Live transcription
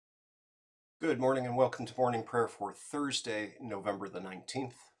Good morning and welcome to morning prayer for Thursday, November the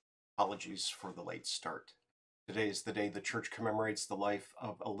 19th. Apologies for the late start. Today is the day the Church commemorates the life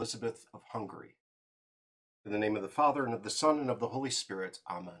of Elizabeth of Hungary. In the name of the Father, and of the Son, and of the Holy Spirit.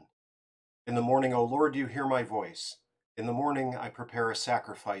 Amen. In the morning, O Lord, you hear my voice. In the morning I prepare a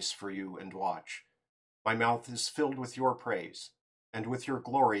sacrifice for you and watch. My mouth is filled with your praise, and with your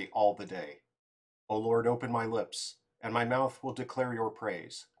glory all the day. O Lord, open my lips, and my mouth will declare your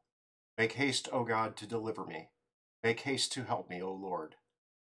praise. Make haste, O God, to deliver me. Make haste to help me, O Lord.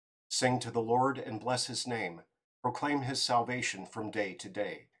 Sing to the Lord and bless his name. Proclaim his salvation from day to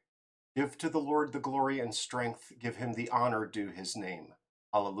day. Give to the Lord the glory and strength. Give him the honor due his name.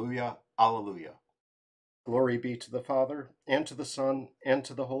 Alleluia, alleluia. Glory be to the Father, and to the Son, and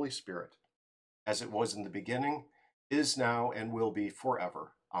to the Holy Spirit, as it was in the beginning, is now, and will be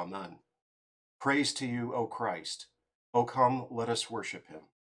forever. Amen. Praise to you, O Christ. O come, let us worship him.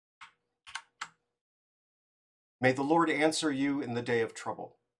 May the Lord answer you in the day of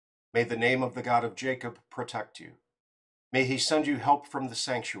trouble. May the name of the God of Jacob protect you. May he send you help from the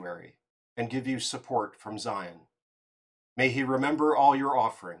sanctuary and give you support from Zion. May he remember all your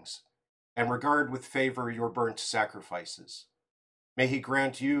offerings and regard with favor your burnt sacrifices. May he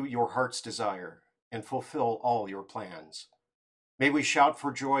grant you your heart's desire and fulfill all your plans. May we shout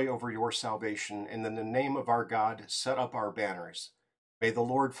for joy over your salvation, and in the name of our God set up our banners. May the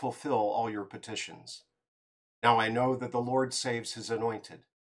Lord fulfill all your petitions. Now I know that the Lord saves his anointed.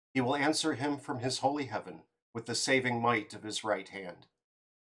 He will answer him from his holy heaven with the saving might of his right hand.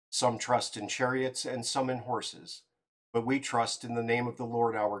 Some trust in chariots and some in horses, but we trust in the name of the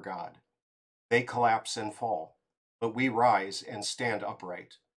Lord our God. They collapse and fall, but we rise and stand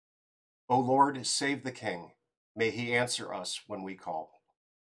upright. O Lord, save the King. May he answer us when we call.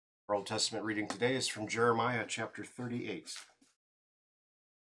 Our Old Testament reading today is from Jeremiah chapter 38.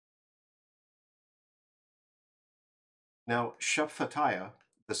 Now Shephatiah,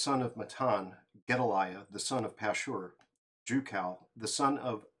 the son of Matan, Gedaliah, the son of Pashur, Jukal, the son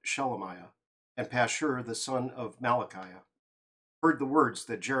of Shelemiah, and Pashur, the son of Malachiah, heard the words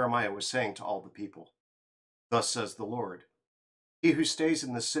that Jeremiah was saying to all the people. Thus says the Lord, He who stays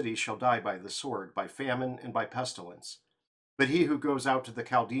in the city shall die by the sword, by famine, and by pestilence. But he who goes out to the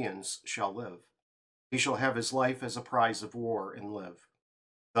Chaldeans shall live. He shall have his life as a prize of war and live.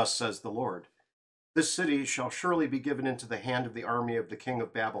 Thus says the Lord, This city shall surely be given into the hand of the army of the king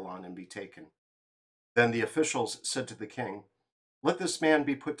of Babylon and be taken. Then the officials said to the king, Let this man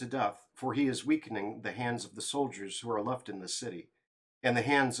be put to death, for he is weakening the hands of the soldiers who are left in the city, and the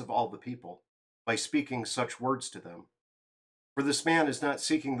hands of all the people, by speaking such words to them. For this man is not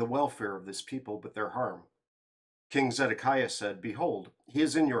seeking the welfare of this people, but their harm. King Zedekiah said, Behold, he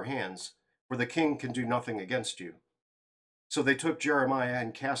is in your hands, for the king can do nothing against you. So they took Jeremiah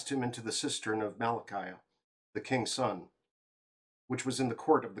and cast him into the cistern of Malachiah, the king's son, which was in the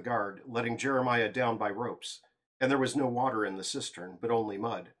court of the guard, letting Jeremiah down by ropes. And there was no water in the cistern, but only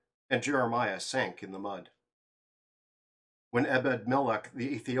mud, and Jeremiah sank in the mud. When Ebed-melech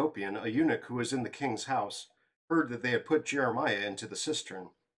the Ethiopian, a eunuch who was in the king's house, heard that they had put Jeremiah into the cistern,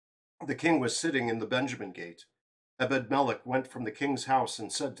 the king was sitting in the Benjamin gate. Ebed-melech went from the king's house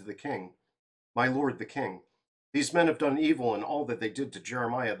and said to the king, My lord the king, these men have done evil in all that they did to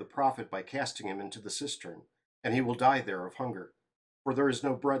Jeremiah the prophet by casting him into the cistern, and he will die there of hunger, for there is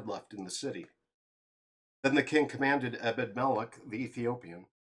no bread left in the city. Then the king commanded Ebed-melech the Ethiopian,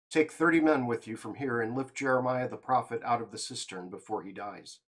 Take 30 men with you from here and lift Jeremiah the prophet out of the cistern before he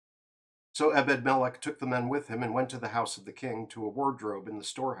dies. So Ebed-melech took the men with him and went to the house of the king, to a wardrobe in the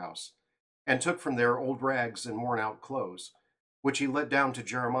storehouse, and took from there old rags and worn-out clothes, which he let down to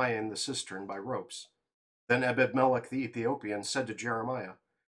Jeremiah in the cistern by ropes. Then Ebed-melech the Ethiopian said to Jeremiah,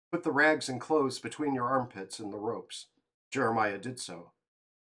 Put the rags and clothes between your armpits and the ropes. Jeremiah did so.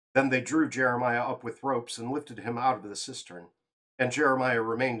 Then they drew Jeremiah up with ropes and lifted him out of the cistern, and Jeremiah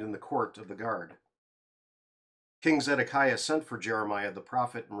remained in the court of the guard. King Zedekiah sent for Jeremiah the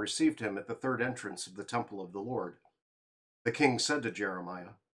prophet and received him at the third entrance of the temple of the Lord. The king said to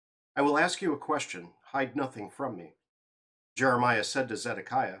Jeremiah, I will ask you a question, hide nothing from me. Jeremiah said to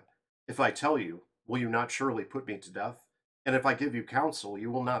Zedekiah, If I tell you, will you not surely put me to death? And if I give you counsel,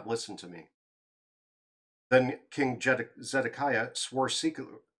 you will not listen to me. Then King Zedekiah swore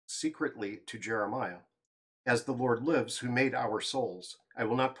secretly to Jeremiah, As the Lord lives, who made our souls, I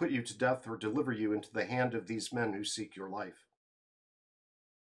will not put you to death or deliver you into the hand of these men who seek your life.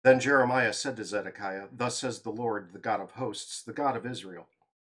 Then Jeremiah said to Zedekiah, Thus says the Lord, the God of hosts, the God of Israel,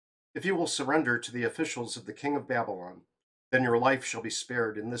 If you will surrender to the officials of the king of Babylon, then your life shall be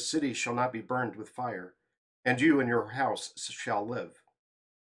spared, and this city shall not be burned with fire, and you and your house shall live.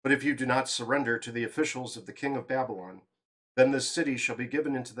 But if you do not surrender to the officials of the king of Babylon, then this city shall be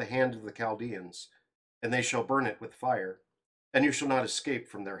given into the hand of the Chaldeans, and they shall burn it with fire, and you shall not escape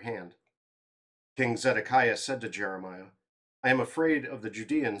from their hand." King Zedekiah said to Jeremiah, "I am afraid of the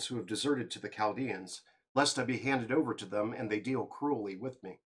Judeans who have deserted to the Chaldeans, lest I be handed over to them and they deal cruelly with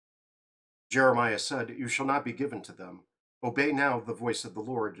me." Jeremiah said, "You shall not be given to them. Obey now the voice of the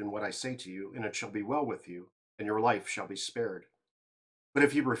Lord in what I say to you, and it shall be well with you, and your life shall be spared. But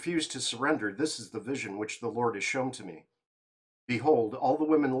if you refuse to surrender, this is the vision which the Lord has shown to me. Behold, all the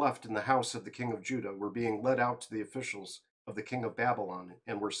women left in the house of the king of Judah were being led out to the officials of the king of Babylon,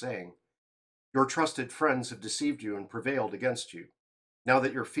 and were saying, 'Your trusted friends have deceived you and prevailed against you. Now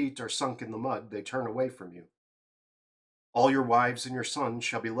that your feet are sunk in the mud, they turn away from you. All your wives and your sons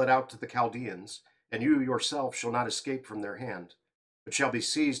shall be led out to the Chaldeans, and you yourself shall not escape from their hand, but shall be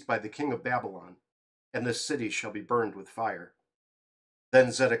seized by the king of Babylon, and this city shall be burned with fire.'"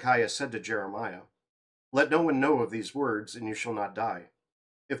 Then Zedekiah said to Jeremiah, "Let no one know of these words, and you shall not die.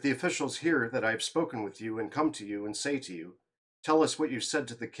 If the officials hear that I have spoken with you and come to you and say to you, 'Tell us what you said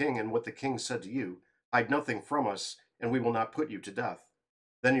to the king and what the king said to you, hide nothing from us, and we will not put you to death,'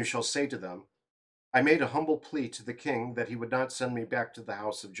 then you shall say to them, 'I made a humble plea to the king that he would not send me back to the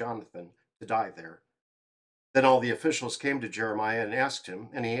house of Jonathan to die there.'" Then all the officials came to Jeremiah and asked him,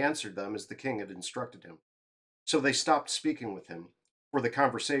 and he answered them as the king had instructed him. So they stopped speaking with him, for the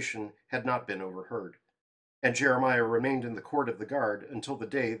conversation had not been overheard. And Jeremiah remained in the court of the guard until the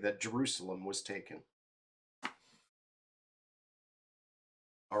day that Jerusalem was taken.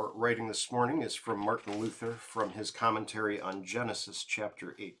 Our writing this morning is from Martin Luther from his commentary on Genesis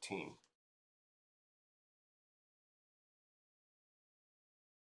chapter 18.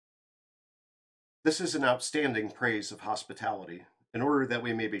 This is an outstanding praise of hospitality, in order that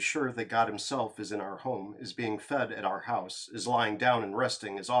we may be sure that God himself is in our home, is being fed at our house, is lying down and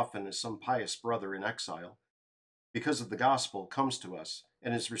resting as often as some pious brother in exile, because of the gospel, comes to us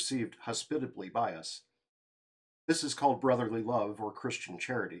and is received hospitably by us. This is called brotherly love or Christian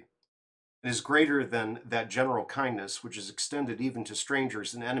charity. It is greater than that general kindness which is extended even to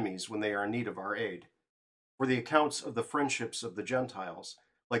strangers and enemies when they are in need of our aid. For the accounts of the friendships of the Gentiles,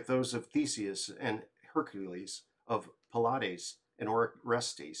 like those of Theseus and Hercules, of Pylades and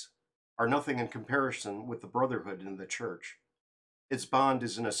Orestes, are nothing in comparison with the brotherhood in the church. Its bond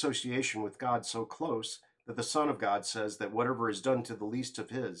is an association with God so close that the Son of God says that whatever is done to the least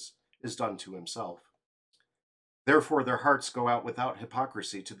of his is done to himself. Therefore their hearts go out without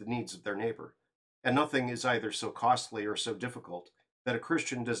hypocrisy to the needs of their neighbor, and nothing is either so costly or so difficult that a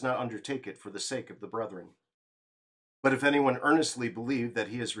Christian does not undertake it for the sake of the brethren. But if anyone earnestly believed that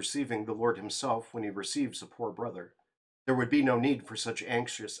he is receiving the Lord himself when he receives a poor brother, there would be no need for such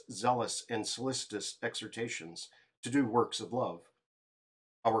anxious, zealous, and solicitous exhortations to do works of love.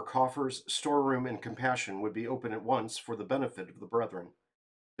 Our coffers, storeroom, and compassion would be open at once for the benefit of the brethren.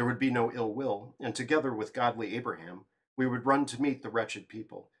 There would be no ill will, and together with godly Abraham, we would run to meet the wretched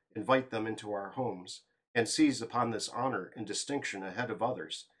people, invite them into our homes, and seize upon this honor and distinction ahead of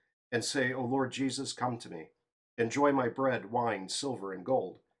others, and say, "O Lord Jesus, come to me. Enjoy my bread, wine, silver, and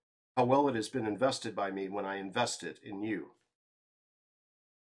gold. How well it has been invested by me when I invest it in you."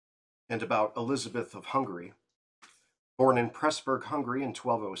 And about Elizabeth of Hungary. Born in Pressburg, Hungary in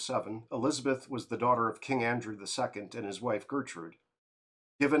 1207, Elizabeth was the daughter of King Andrew II and his wife Gertrude.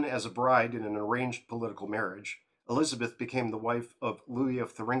 Given as a bride in an arranged political marriage, Elizabeth became the wife of Louis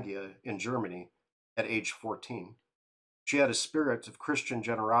of Thuringia in Germany at age 14. She had a spirit of Christian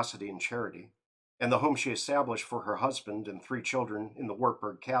generosity and charity, and the home she established for her husband and 3 children in the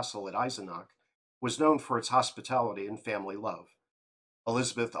Wartburg Castle at Eisenach was known for its hospitality and family love.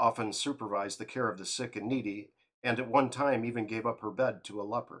 Elizabeth often supervised the care of the sick and needy, and at one time even gave up her bed to a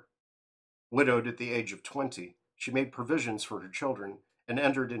leper. Widowed at the age of 20, she made provisions for her children and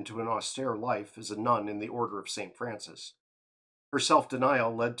entered into an austere life as a nun in the Order of St. Francis. Her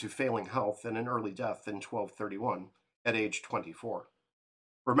self-denial led to failing health and an early death in 1231 at age 24.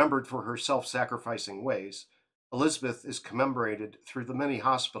 Remembered for her self-sacrificing ways, Elizabeth is commemorated through the many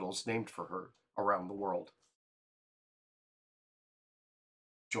hospitals named for her around the world.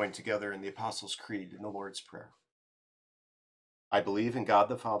 Join together in the Apostles' Creed in the Lord's Prayer. I believe in God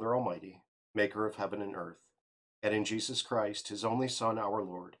the Father Almighty, maker of heaven and earth, and in Jesus Christ, his only Son, our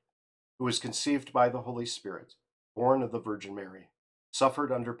Lord, who was conceived by the Holy Spirit, born of the Virgin Mary,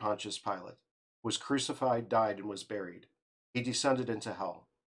 suffered under Pontius Pilate, was crucified, died, and was buried. He descended into hell.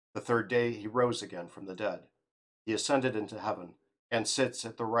 The third day he rose again from the dead. He ascended into heaven, and sits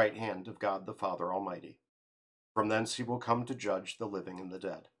at the right hand of God the Father Almighty. From thence he will come to judge the living and the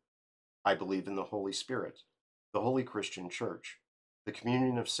dead. I believe in the Holy Spirit, the holy Christian Church, the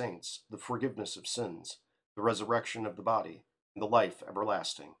communion of saints, the forgiveness of sins, the resurrection of the body, and the life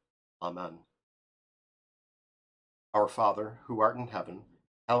everlasting. Amen. Our Father, who art in heaven,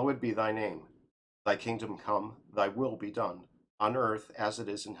 hallowed be thy name. Thy kingdom come, thy will be done, on earth as it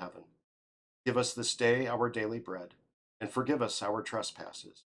is in heaven. Give us this day our daily bread, and forgive us our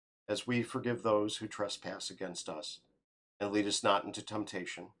trespasses, as we forgive those who trespass against us. And lead us not into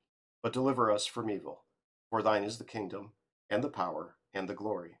temptation, but deliver us from evil. For thine is the kingdom, and the power, and the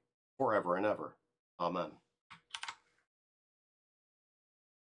glory, forever and ever. Amen.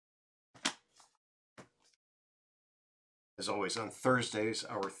 As always, on Thursdays,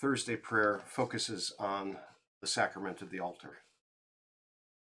 our Thursday prayer focuses on the sacrament of the altar.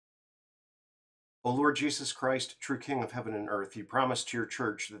 O Lord Jesus Christ, true King of heaven and earth, you promised to your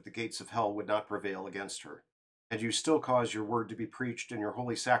church that the gates of hell would not prevail against her, and you still cause your word to be preached and your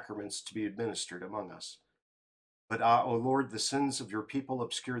holy sacraments to be administered among us. But O Lord, the sins of your people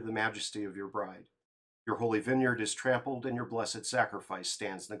obscure the majesty of your bride. Your holy vineyard is trampled, and your blessed sacrifice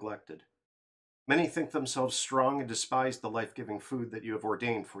stands neglected. Many think themselves strong and despise the life-giving food that you have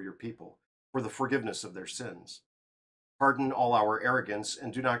ordained for your people, for the forgiveness of their sins. Pardon all our arrogance,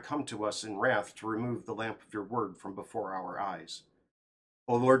 and do not come to us in wrath to remove the lamp of your word from before our eyes.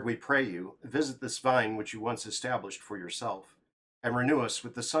 O Lord, we pray you, visit this vine which you once established for yourself, and renew us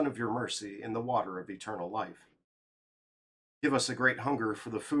with the sun of your mercy in the water of eternal life. Give us a great hunger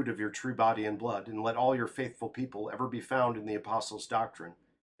for the food of your true body and blood, and let all your faithful people ever be found in the apostles' doctrine,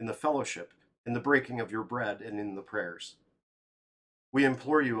 in the fellowship, in the breaking of your bread, and in the prayers. We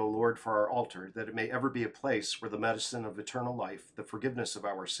implore you, O Lord, for our altar, that it may ever be a place where the medicine of eternal life, the forgiveness of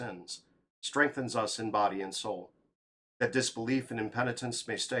our sins, strengthens us in body and soul, that disbelief and impenitence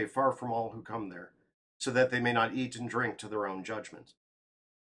may stay far from all who come there, so that they may not eat and drink to their own judgment.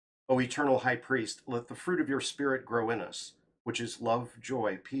 O eternal high priest, let the fruit of your Spirit grow in us, which is love,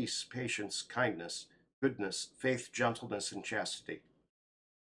 joy, peace, patience, kindness, goodness, faith, gentleness, and chastity.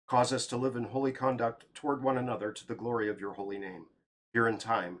 Cause us to live in holy conduct toward one another to the glory of your holy name, here in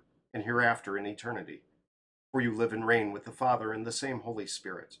time, and hereafter in eternity. For you live and reign with the Father and the same Holy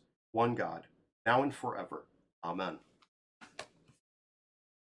Spirit, one God, now and forever. Amen.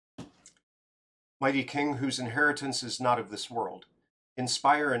 Mighty King, whose inheritance is not of this world,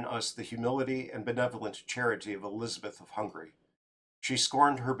 inspire in us the humility and benevolent charity of Elizabeth of Hungary. She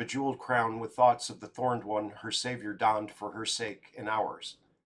scorned her bejeweled crown with thoughts of the thorned one her Savior donned for her sake and ours,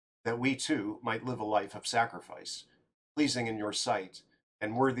 that we too might live a life of sacrifice, pleasing in your sight,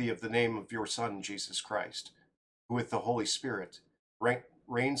 and worthy of the name of your Son, Jesus Christ, who with the Holy Spirit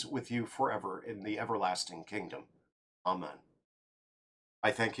reigns with you forever in the everlasting kingdom. Amen.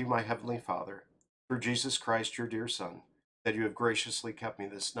 I thank you, my heavenly Father, through Jesus Christ, your dear Son, that you have graciously kept me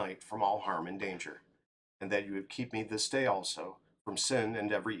this night from all harm and danger, and that you would keep me this day also from sin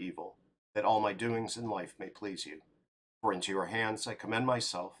and every evil, that all my doings in life may please you. For into your hands I commend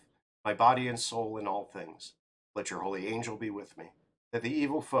myself, my body and soul in all things. Let your holy angel be with me, that the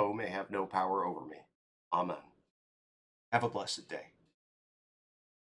evil foe may have no power over me. Amen. Have a blessed day.